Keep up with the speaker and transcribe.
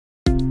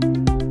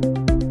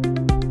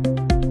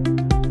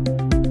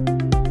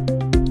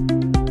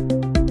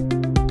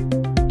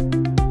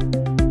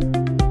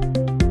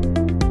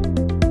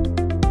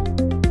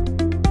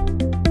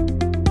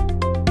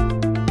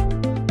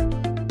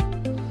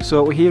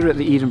So we're here at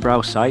the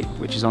BROWS site,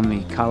 which is on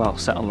the Carlisle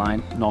settle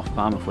line north of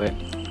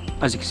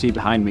Armouthwaite. As you can see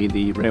behind me,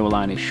 the railway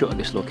line is shut at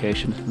this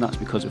location, and that's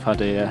because we've had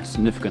a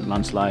significant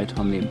landslide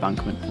on the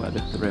embankment where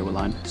the railway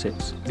line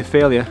sits. The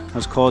failure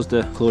has caused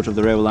the closure of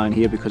the railway line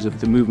here because of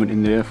the movement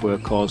in the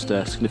earthwork caused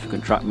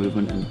significant track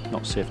movement and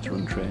not safe to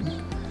run trains.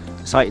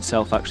 The site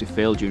itself actually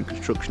failed during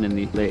construction in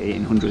the late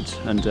 1800s,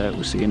 and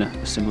we're seeing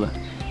a similar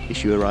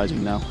issue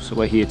arising now. So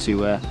we're here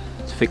to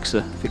fix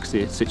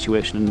the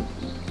situation and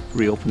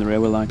reopen the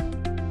railway line.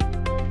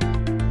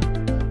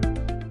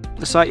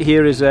 The site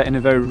here is in a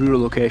very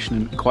rural location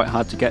and quite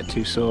hard to get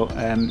to, so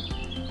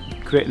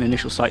creating an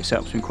initial site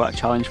setup has been quite a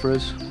challenge for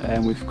us.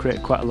 We've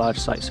created quite a large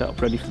site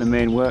setup ready for the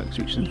main works,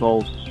 which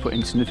involved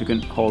putting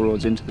significant haul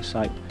roads into the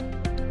site.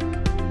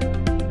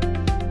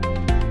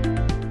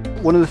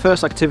 One of the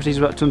first activities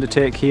we've had to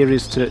undertake here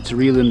is to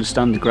really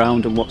understand the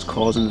ground and what's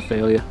causing the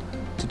failure.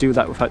 To do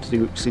that, we've had to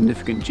do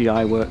significant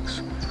GI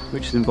works,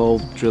 which has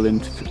involved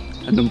drilling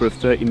a number of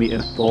 30-metre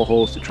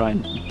boreholes to try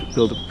and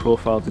build a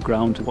profile of the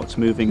ground, what's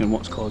moving and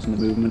what's causing the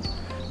movement.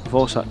 We've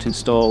also had to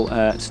install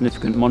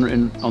significant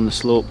monitoring on the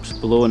slopes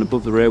below and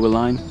above the railway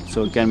line,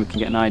 so again we can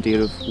get an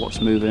idea of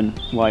what's moving,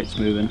 why it's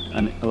moving,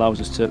 and it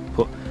allows us to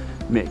put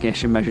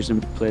mitigation measures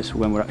in place for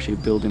when we're actually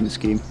building the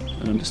scheme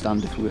and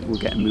understand if we're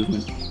getting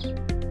movement.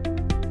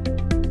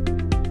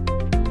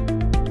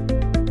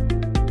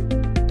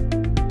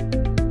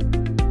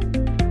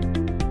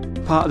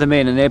 Part of the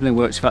main enabling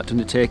works we've had to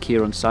undertake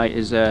here on site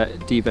is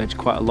de-veg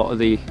quite a lot of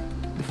the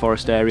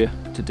forest area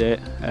to date,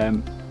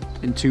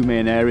 in two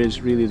main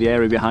areas. Really the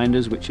area behind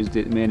us, which is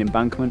the main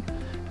embankment.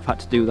 We've had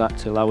to do that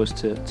to allow us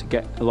to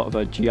get a lot of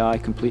our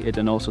GI completed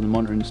and also the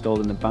monitoring installed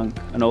in the bank,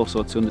 and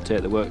also to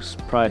undertake the works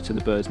prior to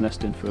the birds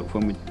nesting for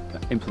when we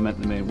implement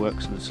the main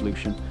works of the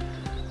solution.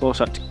 We've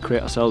also had to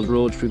create ourselves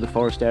roads through the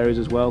forest areas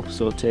as well,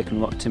 so taking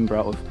a lot of timber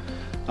out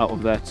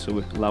of there so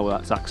we allow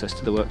that access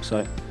to the work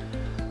site.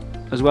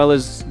 As well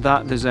as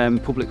that, there's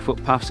public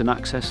footpaths and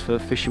access for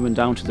fishermen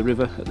down to the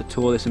river at the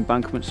toe of this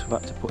embankment, so we've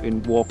had to put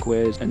in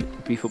walkways and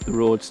beef up the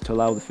roads to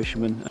allow the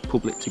fishermen and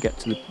public to get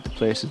to the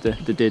places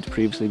they did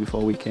previously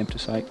before we came to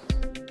site.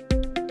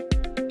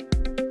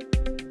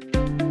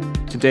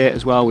 To date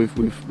as well, we've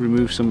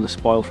removed some of the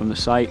spoil from the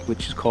site,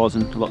 which is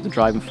causing a lot of the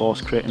driving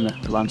force creating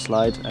the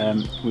landslide.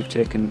 We've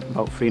taken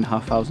about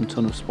 3,500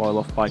 tonne of spoil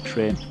off by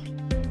train.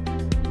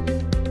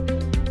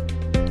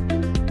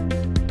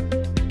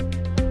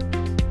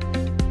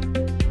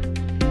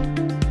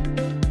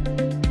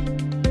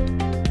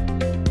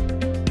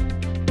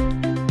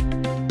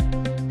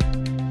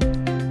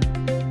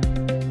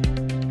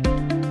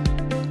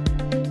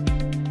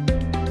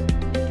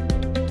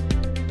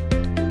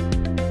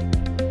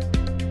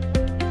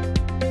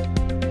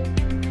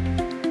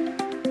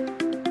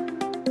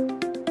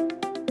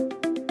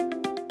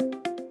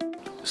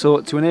 So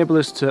to enable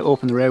us to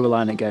open the railway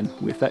line again,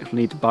 we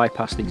effectively need to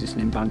bypass the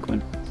existing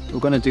embankment.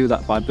 We're going to do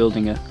that by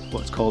building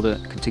what's called a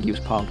contiguous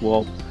piled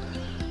wall.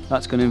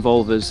 That's going to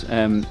involve us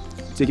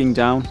digging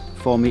down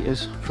 4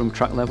 metres from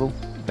track level.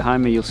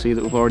 Behind me you'll see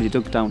that we've already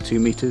dug down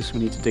 2 metres. We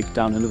need to dig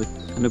down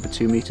another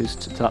 2 metres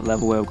to that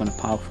level where we're going to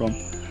pile from.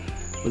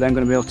 We're then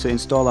going to be able to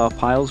install our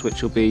piles,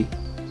 which will be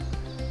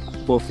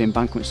both the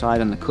embankment side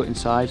and the cutting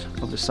side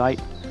of the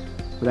site.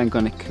 We're then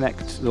going to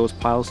connect those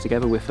piles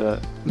together with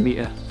a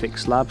metre thick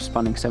slab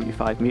spanning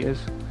 75 metres.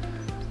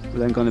 We're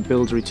then going to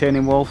build a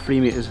retaining wall 3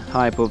 metres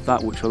high above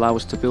that, which will allow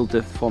us to build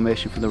the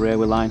formation for the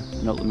railway line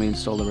and ultimately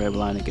install the railway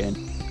line again.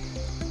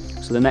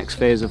 So the next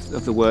phase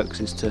of the works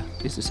is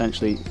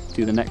essentially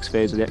do the next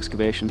phase of the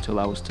excavation to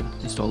allow us to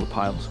install the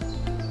piles.